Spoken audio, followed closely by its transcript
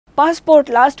Passport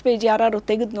last page ಯಾರು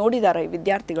ತೆಗೆದು ನೋಡಿದಾರ ಈ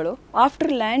ವಿದ್ಯಾರ್ಥಿಗಳು?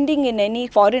 After landing in any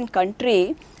foreign country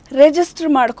register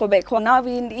ಮಾಡ್ಕೋಬೇಕು. ನಾವು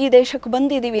ಈ ದೇಶಕ್ಕೆ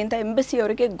ಬಂದಿದ್ದೀವಿ ಅಂತ ಎಂಬಸಿ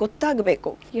ಅವರಿಗೆ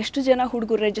ಗೊತ್ತಾಗಬೇಕು. ಎಷ್ಟು ಜನ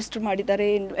ಹುಡುಗರು ರಿಜಿಸ್ಟರ್ ಮಾಡಿದ್ದಾರೆ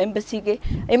ಎಂಬಸಿಗೆ?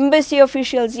 ಎಂಬಸಿ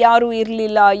ಅಫಿಷಿಯಲ್ಸ್ ಯಾರೂ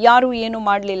ಇರಲಿಲ್ಲ, ಯಾರೂ ಏನು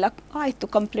ಮಾಡಲಿಲ್ಲ. ಆಯಿತು,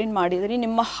 ಕಂಪ್ಲೇಂಟ್ ಮಾಡಿದ್ರಿ,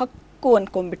 ನಿಮ್ಮ ಹಕ್ಕು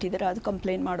ಅಂದ್ಕೊಂಡ್ಬಿಟ್ಟಿದ್ದಾರೆ, ಅದು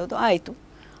ಕಂಪ್ಲೇಂಟ್ ಮಾಡೋದು ಆಯಿತು.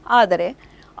 ಆದರೆ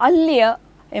ಅಲ್ಲಿಯ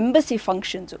ಎಂಬಸಿ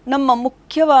ಫಂಕ್ಷನ್ಸು, ನಮ್ಮ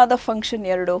ಮುಖ್ಯವಾದ ಫಂಕ್ಷನ್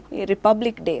ಎರಡು, ಈ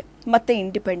ರಿಪಬ್ಲಿಕ್ ಡೇ ಮತ್ತು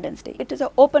independence day. It is a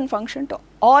open function to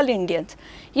all Indians.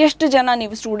 ಎಷ್ಟು ಜನ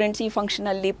ನೀವು ಸ್ಟೂಡೆಂಟ್ಸ್ ಈ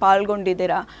ಫಂಕ್ಷನಲ್ಲಿ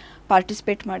ಪಾಲ್ಗೊಂಡಿದ್ದೀರಾ,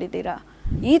 ಪಾರ್ಟಿಸಿಪೇಟ್ ಮಾಡಿದ್ದೀರಾ?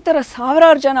 ಈ ಥರ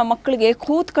ಸಾವಿರಾರು ಜನ ಮಕ್ಕಳಿಗೆ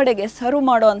ಕೂತ್ ಕಡೆಗೆ ಸರ್ವ್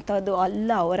ಮಾಡೋ ಅಂಥದ್ದು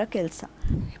ಅಲ್ಲ ಅವರ ಕೆಲಸ.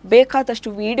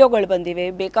 ಬೇಕಾದಷ್ಟು ವಿಡಿಯೋಗಳು ಬಂದಿವೆ,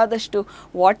 ಬೇಕಾದಷ್ಟು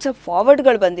ವಾಟ್ಸಪ್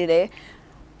ಫಾರ್ವರ್ಡ್ಗಳು ಬಂದಿದೆ.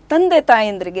 ತಂದೆ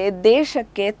ತಾಯಂದ್ರಿಗೆ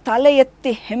ದೇಶಕ್ಕೆ ತಲೆ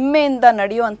ಎತ್ತಿ ಹೆಮ್ಮೆಯಿಂದ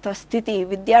ನಡೆಯುವಂಥ ಸ್ಥಿತಿ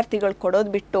ವಿದ್ಯಾರ್ಥಿಗಳು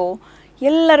ಕೊಡೋದು ಬಿಟ್ಟು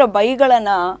ಎಲ್ಲರ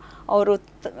ಬೈಗಳನ್ನು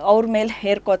ಅವ್ರ ಮೇಲೆ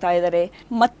ಹೇರ್ಕೋತಾ ಇದ್ದಾರೆ.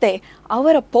 ಮತ್ತು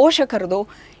ಅವರ ಪೋಷಕರದು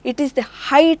it is the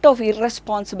height of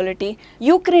irresponsibility.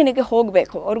 ಯುಕ್ರೇನಿಗೆ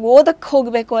ಹೋಗಬೇಕು, ಅವ್ರಿಗೆ ಓದಕ್ಕೆ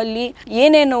ಹೋಗಬೇಕು, ಅಲ್ಲಿ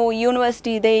ಏನೇನು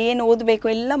ಯೂನಿವರ್ಸಿಟಿ ಇದೆ, ಏನು ಓದಬೇಕು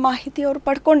ಎಲ್ಲ ಮಾಹಿತಿ ಅವರು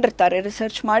ಪಡ್ಕೊಂಡಿರ್ತಾರೆ,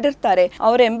 ರಿಸರ್ಚ್ ಮಾಡಿರ್ತಾರೆ.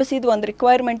 ಅವರ ಎಂಬಸಿದು ಒಂದು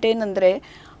ರಿಕ್ವೈರ್ಮೆಂಟ್ ಏನಂದರೆ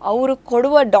ಅವರು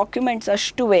ಕೊಡುವ ಡಾಕ್ಯುಮೆಂಟ್ಸ್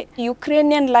ಅಷ್ಟುವೇ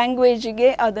ಯುಕ್ರೇನಿಯನ್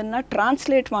ಲ್ಯಾಂಗ್ವೇಜಿಗೆ ಅದನ್ನು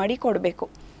ಟ್ರಾನ್ಸ್ಲೇಟ್ ಮಾಡಿ ಕೊಡಬೇಕು.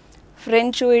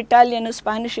 ಫ್ರೆಂಚು, ಇಟಾಲಿಯನು,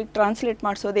 ಸ್ಪ್ಯಾನಿಷಿಗೆ ಟ್ರಾನ್ಸ್ಲೇಟ್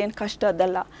ಮಾಡಿಸೋದೇನು ಕಷ್ಟ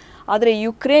ಅದಲ್ಲ. ಆದರೆ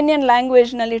ಯುಕ್ರೇನಿಯನ್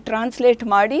ಲ್ಯಾಂಗ್ವೇಜ್ನಲ್ಲಿ ಟ್ರಾನ್ಸ್ಲೇಟ್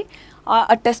ಮಾಡಿ ಆ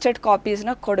ಅಟೆಸ್ಟೆಡ್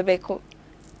ಕಾಪೀಸ್ನ ಕೊಡಬೇಕು.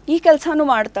 ಈ ಕೆಲಸನೂ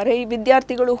ಮಾಡ್ತಾರೆ ಈ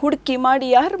ವಿದ್ಯಾರ್ಥಿಗಳು. ಹುಡುಕಿ ಮಾಡಿ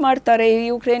ಯಾರು ಮಾಡ್ತಾರೆ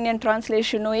ಯುಕ್ರೇನಿಯನ್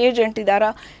ಟ್ರಾನ್ಸ್ಲೇಷನು, ಏಜೆಂಟ್ ಇದ್ದಾರಾ,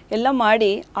 ಎಲ್ಲ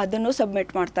ಮಾಡಿ ಅದನ್ನು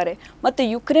ಸಬ್ಮಿಟ್ ಮಾಡ್ತಾರೆ. ಮತ್ತು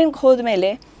ಯುಕ್ರೇನ್ಗೆ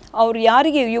ಹೋದ್ಮೇಲೆ ಅವ್ರು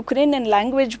ಯಾರಿಗೆ ಯುಕ್ರೇನಿಯನ್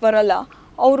ಲ್ಯಾಂಗ್ವೇಜ್ ಬರಲ್ಲ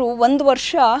ಅವರು 1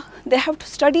 ವರ್ಷ they have to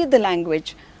study the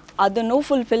language, ಅದನ್ನು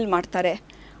ಫುಲ್ಫಿಲ್ ಮಾಡ್ತಾರೆ.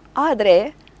 ಆದರೆ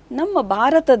ನಮ್ಮ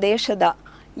ಭಾರತ ದೇಶದ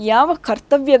ಯಾವ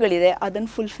ಕರ್ತವ್ಯಗಳಿದೆ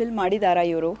ಅದನ್ನು ಫುಲ್ಫಿಲ್ ಮಾಡಿದಾರಾ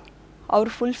ಇವರು?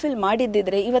 ಅವರು ಫುಲ್ಫಿಲ್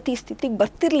ಮಾಡಿದ್ದಿದ್ರೆ ಇವತ್ತು ಈ ಸ್ಥಿತಿಗೆ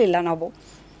ಬರ್ತಿರಲಿಲ್ಲ ನಾವು.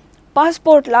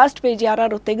 ಪಾಸ್ಪೋರ್ಟ್ ಲಾಸ್ಟ್ ಪೇಜ್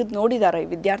ಯಾರು ತೆಗೆದು ನೋಡಿದಾರ ಈ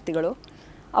ವಿದ್ಯಾರ್ಥಿಗಳು?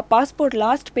 ಆ ಪಾಸ್ಪೋರ್ಟ್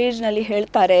ಲಾಸ್ಟ್ ಪೇಜ್ನಲ್ಲಿ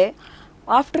ಹೇಳ್ತಾರೆ,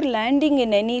 after landing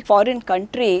in any foreign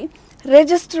country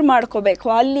register ಮಾಡ್ಕೋಬೇಕು.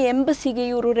 ಅಲ್ಲಿ ಎಂಬಸಿಗೆ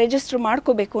ಇವರು ರಿಜಿಸ್ಟರ್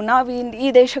ಮಾಡ್ಕೋಬೇಕು. ನಾವು ಈ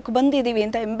ದೇಶಕ್ಕೆ ಬಂದಿದ್ದೀವಿ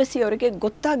ಅಂತ ಎಂಬಸಿ ಅವರಿಗೆ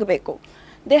ಗೊತ್ತಾಗಬೇಕು.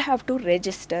 They have to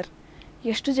register.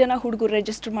 ಎಷ್ಟು ಜನ ಹುಡುಗರು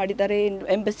ರಿಜಿಸ್ಟರ್ ಮಾಡಿದ್ದಾರೆ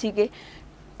ಎಂಬಸಿಗೆ?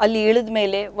 ಅಲ್ಲಿ ಇಳಿದ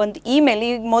ಮೇಲೆ ಒಂದು ಇಮೇಲ್,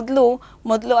 ಈಗ ಮೊದಲು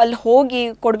ಅಲ್ಲಿ ಹೋಗಿ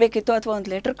ಕೊಡಬೇಕಿತ್ತು ಅಥವಾ ಒಂದು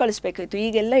ಲೆಟರ್ ಕಳಿಸ್ಬೇಕಿತ್ತು.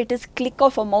 ಈಗೆಲ್ಲ it is click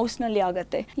of a ಮೌಸ್ನಲ್ಲಿ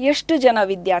ಆಗುತ್ತೆ. ಎಷ್ಟು ಜನ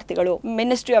ವಿದ್ಯಾರ್ಥಿಗಳು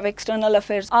ಮಿನಿಸ್ಟ್ರಿ ಆಫ್ ಎಕ್ಸ್ಟರ್ನಲ್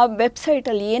ಅಫೇರ್ಸ್ ಆ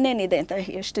ವೆಬ್ಸೈಟಲ್ಲಿ ಏನೇನಿದೆ ಅಂತ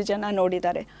ಎಷ್ಟು ಜನ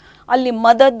ನೋಡಿದ್ದಾರೆ? ಅಲ್ಲಿ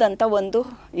ಮದದ್ ಅಂತ ಒಂದು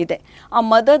ಇದೆ. ಆ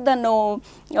ಮದದ್ ಅನ್ನೋ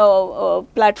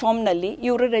ಪ್ಲ್ಯಾಟ್ಫಾರ್ಮ್ನಲ್ಲಿ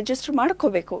ಇವರು ರಿಜಿಸ್ಟರ್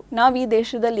ಮಾಡ್ಕೋಬೇಕು. ನಾವು ಈ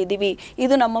ದೇಶದಲ್ಲಿ ಇದ್ದೀವಿ,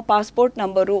 ಇದು ನಮ್ಮ ಪಾಸ್ಪೋರ್ಟ್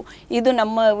ನಂಬರು, ಇದು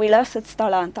ನಮ್ಮ ವಿಳಾಸದ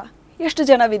ಸ್ಥಳ ಅಂತ. ಎಷ್ಟು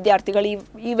ಜನ ವಿದ್ಯಾರ್ಥಿಗಳು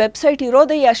ಈ ವೆಬ್ಸೈಟ್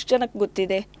ಇರೋದೇ ಎಷ್ಟು ಜನಕ್ಕೆ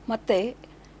ಗೊತ್ತಿದೆ? ಮತ್ತು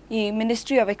ಈ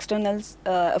ಮಿನಿಸ್ಟ್ರಿ ಆಫ್ ಎಕ್ಸ್ಟರ್ನಲ್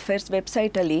ಅಫೇರ್ಸ್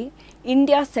ವೆಬ್ಸೈಟಲ್ಲಿ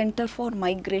ಇಂಡಿಯಾ ಸೆಂಟರ್ ಫಾರ್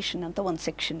ಮೈಗ್ರೇಷನ್ ಅಂತ ಒಂದು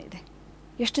ಸೆಕ್ಷನ್ ಇದೆ.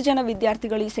 ಎಷ್ಟು ಜನ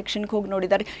ವಿದ್ಯಾರ್ಥಿಗಳು ಈ ಸೆಕ್ಷನ್ಗೆ ಹೋಗಿ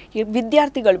ನೋಡಿದ್ದಾರೆ? ಈ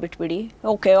ವಿದ್ಯಾರ್ಥಿಗಳು ಬಿಟ್ಬಿಡಿ,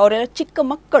 ಓಕೆ, ಅವರೆಲ್ಲ ಚಿಕ್ಕ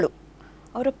ಮಕ್ಕಳು,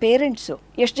 ಅವರ ಪೇರೆಂಟ್ಸು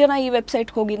ಎಷ್ಟು ಜನ ಈ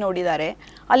ವೆಬ್ಸೈಟ್ಗೆ ಹೋಗಿ ನೋಡಿದ್ದಾರೆ?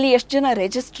 ಅಲ್ಲಿ ಎಷ್ಟು ಜನ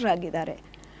ರಿಜಿಸ್ಟರ್ ಆಗಿದ್ದಾರೆ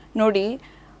ನೋಡಿ.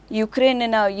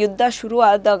 ಯುಕ್ರೇನಿನ ಯುದ್ಧ ಶುರು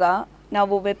ಆದಾಗ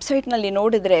ನಾವು ವೆಬ್ಸೈಟ್ನಲ್ಲಿ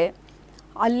ನೋಡಿದರೆ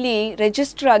ಅಲ್ಲಿ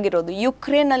ರಿಜಿಸ್ಟರ್ ಆಗಿರೋದು,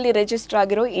 ಯುಕ್ರೇನಲ್ಲಿ ರಿಜಿಸ್ಟರ್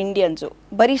ಆಗಿರೋ ಇಂಡಿಯನ್ಸು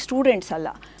ಬರೀ ಸ್ಟೂಡೆಂಟ್ಸ್ ಅಲ್ಲ,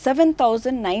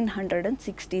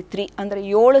 7,963 ಅಂದರೆ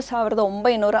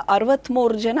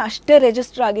 7,963 ಜನ ಅಷ್ಟೇ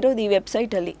ರಿಜಿಸ್ಟರ್ ಆಗಿರೋದು ಈ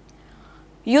ವೆಬ್ಸೈಟಲ್ಲಿ.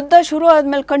 ಯುದ್ಧ ಶುರು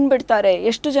ಆದಮೇಲೆ ಕಂಡುಬಿಡ್ತಾರೆ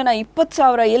ಎಷ್ಟು ಜನ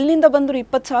 20,000 ಎಲ್ಲಿಂದ ಬಂದರು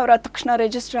 20,000 ತಕ್ಷಣ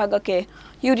ರಿಜಿಸ್ಟರ್ ಆಗೋಕ್ಕೆ.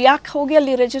 ಇವ್ರು ಯಾಕೆ ಹೋಗಿ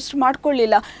ಅಲ್ಲಿ ರಿಜಿಸ್ಟರ್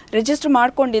ಮಾಡ್ಕೊಳ್ಳಿಲ್ಲ? ರಿಜಿಸ್ಟರ್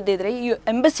ಮಾಡ್ಕೊಂಡಿದ್ದಿದ್ರೆ ಈ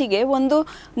ಎಂಬಸಿಗೆ ಒಂದು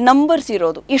ನಂಬರ್ಸ್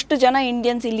ಇರೋದು, ಇಷ್ಟು ಜನ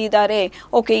ಇಂಡಿಯನ್ಸ್ ಇಲ್ಲಿದ್ದಾರೆ,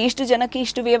 ಓಕೆ, ಇಷ್ಟು ಜನಕ್ಕೆ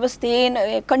ಇಷ್ಟು ವ್ಯವಸ್ಥೆ, ಏನು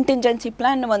ಕಂಟಿಂಜೆನ್ಸಿ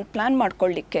ಒಂದು ಪ್ಲ್ಯಾನ್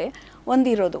ಮಾಡ್ಕೊಳ್ಳಿಕ್ಕೆ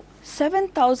ಒಂದಿರೋದು.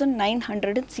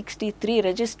 7,963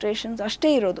 ರಿಜಿಸ್ಟ್ರೇಷನ್ಸ್ ಅಷ್ಟೇ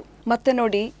ಇರೋದು. ಮತ್ತೆ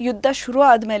ನೋಡಿ, ಯುದ್ಧ ಶುರು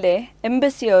ಆದಮೇಲೆ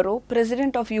ಎಂಬಸಿಯವರು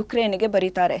ಪ್ರೆಸಿಡೆಂಟ್ ಆಫ್ ಯುಕ್ರೇನ್ಗೆ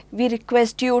ಬರೀತಾರೆ, V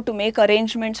request you to make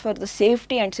arrangements for the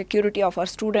safety and security of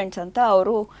our students ಅಂತ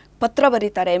ಅವರು ಪತ್ರ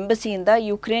ಬರೀತಾರೆ ಎಂಬಸಿಯಿಂದ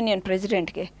ಯುಕ್ರೇನಿಯನ್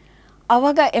ಪ್ರೆಸಿಡೆಂಟ್ಗೆ.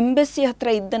 ಆವಾಗ ಎಂಬಸಿ ಹತ್ರ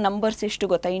ಇದ್ದ ನಂಬರ್ಸ್ ಎಷ್ಟು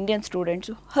ಗೊತ್ತಾ? ಇಂಡಿಯನ್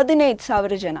ಸ್ಟೂಡೆಂಟ್ಸು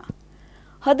 15,000 ಜನ.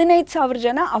 15,000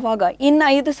 ಜನ. ಆವಾಗ ಇನ್ನು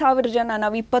 5,000 ಜನ,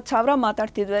 ನಾವು 20,000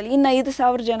 ಮಾತಾಡ್ತಿದ್ವಲ್ಲ, ಇನ್ನು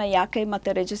 5,000 ಜನ ಯಾಕೆ ಮತ್ತೆ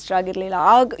ರಿಜಿಸ್ಟರ್ ಆಗಿರಲಿಲ್ಲ?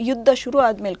 ಆಗ ಯುದ್ಧ ಶುರು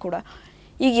ಆದಮೇಲೆ ಕೂಡ.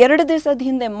 ಈಗ 2 ದಿವಸದ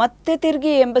ಹಿಂದೆ ಮತ್ತೆ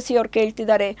ತಿರುಗಿ ಎಂಬಸಿಯವ್ರು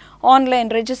ಕೇಳ್ತಿದ್ದಾರೆ, ಆನ್ಲೈನ್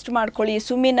ರಿಜಿಸ್ಟರ್ ಮಾಡ್ಕೊಳ್ಳಿ,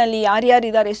 ಸುಮ್ಮಿನಲ್ಲಿ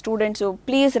ಯಾರ್ಯಾರಿದ್ದಾರೆ students,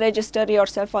 please register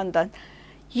your self ಅಂತ.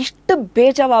 ಇಷ್ಟು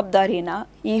ಬೇಜವಾಬ್ದಾರಿನ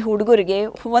ಈ ಹುಡುಗರಿಗೆ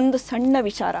ಒಂದು ಸಣ್ಣ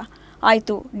ವಿಚಾರ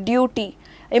ಆಯಿತು, ಡ್ಯೂಟಿ,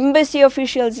 ಎಂಬಸಿ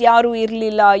ಅಫಿಷಿಯಲ್ಸ್ ಯಾರೂ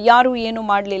ಇರಲಿಲ್ಲ, ಯಾರೂ ಏನು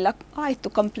ಮಾಡಲಿಲ್ಲ, ಆಯಿತು,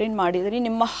 ಕಂಪ್ಲೇಂಟ್ ಮಾಡಿದ್ರಿ,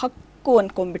 ನಿಮ್ಮ ಹಕ್ಕು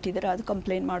ಅಂದ್ಕೊಂಡ್ಬಿಟ್ಟಿದ್ದಾರೆ, ಅದು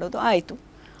ಕಂಪ್ಲೇಂಟ್ ಮಾಡೋದು ಆಯಿತು.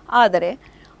 ಆದರೆ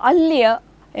ಅಲ್ಲಿಯ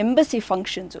ಎಂಬಸಿ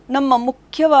ಫಂಕ್ಷನ್ಸು, ನಮ್ಮ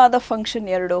ಮುಖ್ಯವಾದ ಫಂಕ್ಷನ್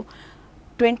ಎರಡು,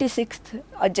 26th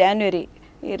January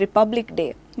ರಿಪಬ್ಲಿಕ್ ಡೇ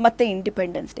ಮತ್ತು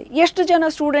ಇಂಡಿಪೆಂಡೆನ್ಸ್ ಡೇ. ಎಷ್ಟು ಜನ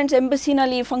ಸ್ಟೂಡೆಂಟ್ಸ್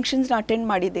ಎಂಬಸಿನಲ್ಲಿ ಈ ಫಂಕ್ಷನ್ಸ್ನ ಅಟೆಂಡ್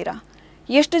ಮಾಡಿದ್ದೀರಾ?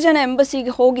 ಎಷ್ಟು ಜನ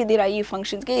ಎಂಬಸಿಗೆ ಹೋಗಿದ್ದೀರಾ ಈ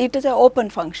ಫಂಕ್ಷನ್ಸ್ಗೆ? It is a open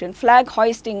function. Flag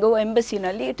ಹಾಯಿಸ್ಟಿಂಗು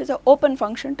ಎಂಬಸಿನಲ್ಲಿ it is a open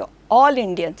function to all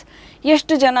Indians.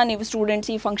 ಎಷ್ಟು ಜನ ನೀವು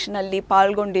ಸ್ಟೂಡೆಂಟ್ಸ್ ಈ ಫಂಕ್ಷನಲ್ಲಿ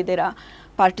ಪಾಲ್ಗೊಂಡಿದ್ದೀರಾ,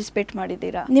 ಪಾರ್ಟಿಸಿಪೇಟ್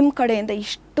ಮಾಡಿದ್ದೀರಾ? ನಿಮ್ಮ ಕಡೆಯಿಂದ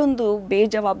ಇಷ್ಟೊಂದು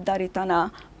ಬೇಜವಾಬ್ದಾರಿತನ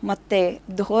ಮತ್ತು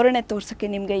ಧೋರಣೆ ತೋರ್ಸೋಕ್ಕೆ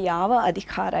ನಿಮಗೆ ಯಾವ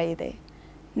ಅಧಿಕಾರ ಇದೆ?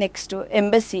 Next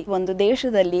embassy. ಒಂದು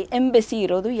ದೇಶದಲ್ಲಿ ಎಂಬಸಿ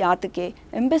ಇರೋದು ಯಾತಕ್ಕೆ?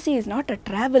 Embassy is not a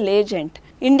travel agent.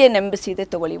 Indian embassy ಇದೆ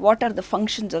ತಗೊಳ್ಳಿ. What are the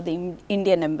functions of the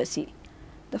Indian embassy?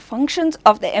 The functions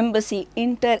of the embassy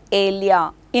inter alia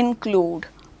include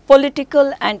political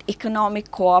and economic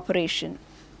cooperation,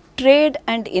 trade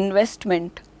and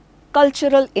investment,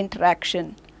 cultural interaction,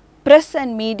 press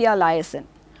and media liaison,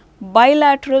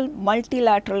 bilateral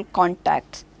multilateral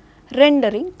contacts,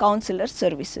 rendering consular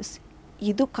services.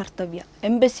 ಇದು ಕರ್ತವ್ಯ.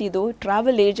 ಎಂಬಸಿದು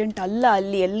travel agent ಅಲ್ಲ.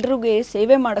 ಅಲ್ಲಿ ಎಲ್ರಿಗೂ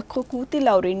ಸೇವೆ ಮಾಡೋಕ್ಕೂ ಕೂತಿಲ್ಲ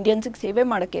ಅವರು, ಇಂಡಿಯನ್ಸಿಗೆ ಸೇವೆ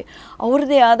ಮಾಡೋಕ್ಕೆ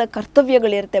ಅವ್ರದ್ದೇ ಆದ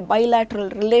ಕರ್ತವ್ಯಗಳಿರುತ್ತೆ.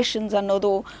 ಬೈಲ್ಯಾಟ್ರಲ್ ರಿಲೇಷನ್ಸ್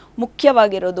ಅನ್ನೋದು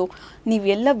ಮುಖ್ಯವಾಗಿರೋದು.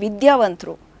 ನೀವೆಲ್ಲ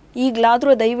ವಿದ್ಯಾವಂತರು,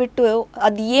 ಈಗಲಾದರೂ ದಯವಿಟ್ಟು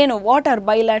ಅದು ಏನು ವಾಟ್ ಆರ್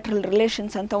ಬೈಲ್ಯಾಟ್ರಲ್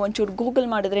ರಿಲೇಷನ್ಸ್ ಅಂತ ಒಂಚೂರು ಗೂಗಲ್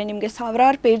ಮಾಡಿದ್ರೆ ನಿಮಗೆ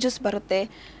ಸಾವಿರಾರು ಪೇಜಸ್ ಬರುತ್ತೆ.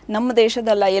 ನಮ್ಮ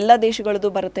ದೇಶದಲ್ಲ, ಎಲ್ಲ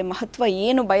ದೇಶಗಳದ್ದು ಬರುತ್ತೆ. ಮಹತ್ವ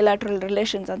ಏನು ಬೈಲ್ಯಾಟ್ರಲ್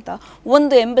ರಿಲೇಷನ್ಸ್ ಅಂತ.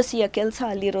 ಒಂದು ಎಂಬಸಿಯ ಕೆಲಸ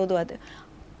ಅಲ್ಲಿರೋದು ಅದು.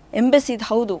 ಎಂಬಸಿದು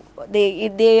ಹೌದು,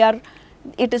 they are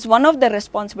it is one of the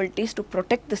responsibilities to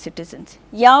protect the citizens.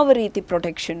 ಯಾವ ರೀತಿ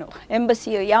ಪ್ರೊಟೆಕ್ಷನು?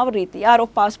 ಎಂಬಸಿ ಯಾವ ರೀತಿ? ಯಾರೋ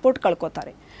ಪಾಸ್ಪೋರ್ಟ್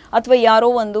ಕಳ್ಕೊತಾರೆ, ಅಥವಾ ಯಾರೋ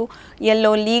ಒಂದು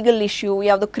ಎಲ್ಲೋ ಲೀಗಲ್ ಇಶ್ಯೂ,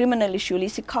 ಯಾವುದೋ ಕ್ರಿಮಿನಲ್ ಇಶ್ಯೂಲಿ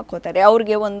ಸಿಕ್ಕಾಕೋತಾರೆ,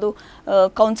 ಅವ್ರಿಗೆ ಒಂದು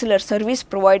ಕೌನ್ಸಿಲರ್ ಸರ್ವಿಸ್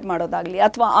ಪ್ರೊವೈಡ್ ಮಾಡೋದಾಗಲಿ,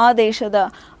 ಅಥವಾ ಆ ದೇಶದ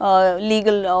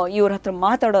ಲೀಗಲ್ ಇವ್ರ ಹತ್ರ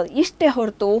ಮಾತಾಡೋದು. ಇಷ್ಟೇ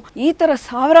ಹೊರತು ಈ ಥರ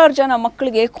ಸಾವಿರಾರು ಜನ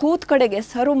ಮಕ್ಕಳಿಗೆ ಕೂತ್ ಕಡೆಗೆ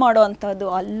ಸರ್ವ್ ಮಾಡೋ ಅಂಥದ್ದು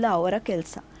ಅಲ್ಲ ಅವರ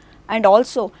ಕೆಲಸ. ಆ್ಯಂಡ್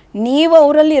ಆಲ್ಸೋ ನೀವು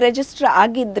ಅವರಲ್ಲಿ ರಿಜಿಸ್ಟರ್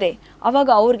ಆಗಿದ್ದರೆ ಆವಾಗ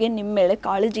ಅವ್ರಿಗೆ ನಿಮ್ಮ ಮೇಲೆ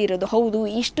ಕಾಳಜಿ ಇರೋದು. ಹೌದು,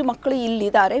 ಇಷ್ಟು ಮಕ್ಕಳು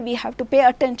ಇಲ್ಲಿದ್ದಾರೆ, we have to pay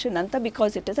attention ಅಂತ,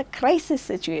 because it is a crisis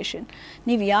situation.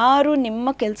 ನೀವು ಯಾರೂ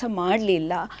ನಿಮ್ಮ ಕೆಲಸ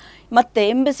ಮಾಡಲಿಲ್ಲ, ಮತ್ತು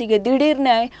ಎಂಬಸಿಗೆ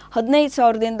ದಿಢೀರ್ನೆ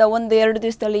 15,000ದಿಂದ 1-2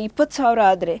 ದಿವಸದಲ್ಲಿ 20,000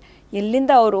 ಆದರೆ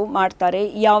ಎಲ್ಲಿಂದ ಅವರು ಮಾಡ್ತಾರೆ?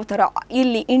 ಯಾವ ಥರ?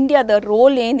 ಇಲ್ಲಿ ಇಂಡಿಯಾದ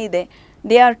ರೋಲ್ ಏನಿದೆ?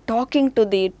 They are talking to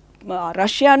the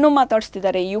ರಷ್ಯಾನೂ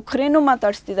ಮಾತಾಡಿಸ್ತಿದ್ದಾರೆ, ಯುಕ್ರೇನು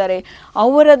ಮಾತಾಡಿಸ್ತಿದ್ದಾರೆ.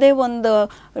 ಅವರದೇ ಒಂದು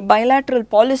ಬೈಲ್ಯಾಟ್ರಲ್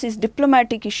ಪಾಲಿಸೀಸ್,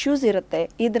 ಡಿಪ್ಲೊಮ್ಯಾಟಿಕ್ ಇಶ್ಯೂಸ್ ಇರುತ್ತೆ.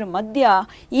 ಇದ್ರ ಮಧ್ಯ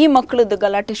ಈ ಮಕ್ಕಳದ್ದು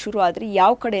ಗಲಾಟೆ ಶುರು ಆದರೆ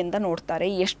ಯಾವ ಕಡೆಯಿಂದ ನೋಡ್ತಾರೆ,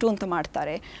 ಎಷ್ಟು ಅಂತ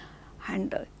ಮಾಡ್ತಾರೆ?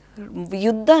 ಆ್ಯಂಡ್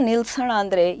ಯುದ್ಧ ನಿಲ್ಲಿಸೋಣ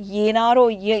ಅಂದರೆ ಏನಾರೋ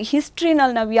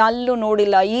ಹಿಸ್ಟ್ರಿನಲ್ಲಿ ನಾವು ಎಲ್ಲೂ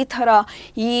ನೋಡಿಲ್ಲ ಈ ಥರ.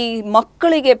 ಈ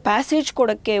ಮಕ್ಕಳಿಗೆ ಪ್ಯಾಸೇಜ್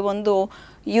ಕೊಡೋಕ್ಕೆ ಒಂದು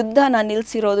ಯುದ್ಧನ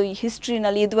ನಿಲ್ಲಿಸಿರೋದು ಈ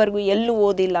ಹಿಸ್ಟ್ರಿನಲ್ಲಿ ಇದುವರೆಗೂ ಎಲ್ಲೂ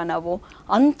ಓದಿಲ್ಲ ನಾವು.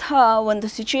 ಅಂಥ ಒಂದು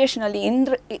ಸಿಚುಯೇಷನಲ್ಲಿ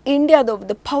ಇಂಡಿಯಾದ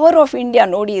ದ ಪವರ್ ಆಫ್ ಇಂಡಿಯಾ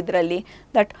ನೋಡಿ ಇದರಲ್ಲಿ,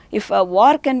 that if a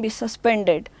war can be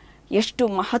suspended, ಎಷ್ಟು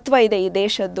ಮಹತ್ವ ಇದೆ ಈ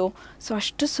ದೇಶದ್ದು. ಸೊ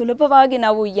ಅಷ್ಟು ಸುಲಭವಾಗಿ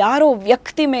ನಾವು ಯಾರೋ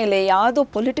ವ್ಯಕ್ತಿ ಮೇಲೆ, ಯಾವುದೋ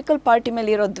ಪೊಲಿಟಿಕಲ್ ಪಾರ್ಟಿ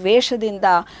ಮೇಲೆ ಇರೋ ದ್ವೇಷದಿಂದ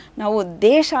ನಾವು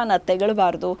ದೇಶನ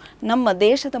ತೆಗೊಳ್ಬಾರ್ದು. ನಮ್ಮ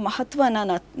ದೇಶದ ಮಹತ್ವನ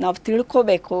ನಾವು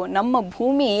ತಿಳ್ಕೋಬೇಕು. ನಮ್ಮ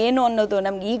ಭೂಮಿ ಏನು ಅನ್ನೋದು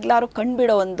ನಮ್ಗೆ ಈಗಲಾರು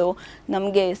ಕಂಡುಬಿಡೋ ಒಂದು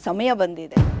ನಮಗೆ ಸಮಯ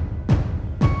ಬಂದಿದೆ.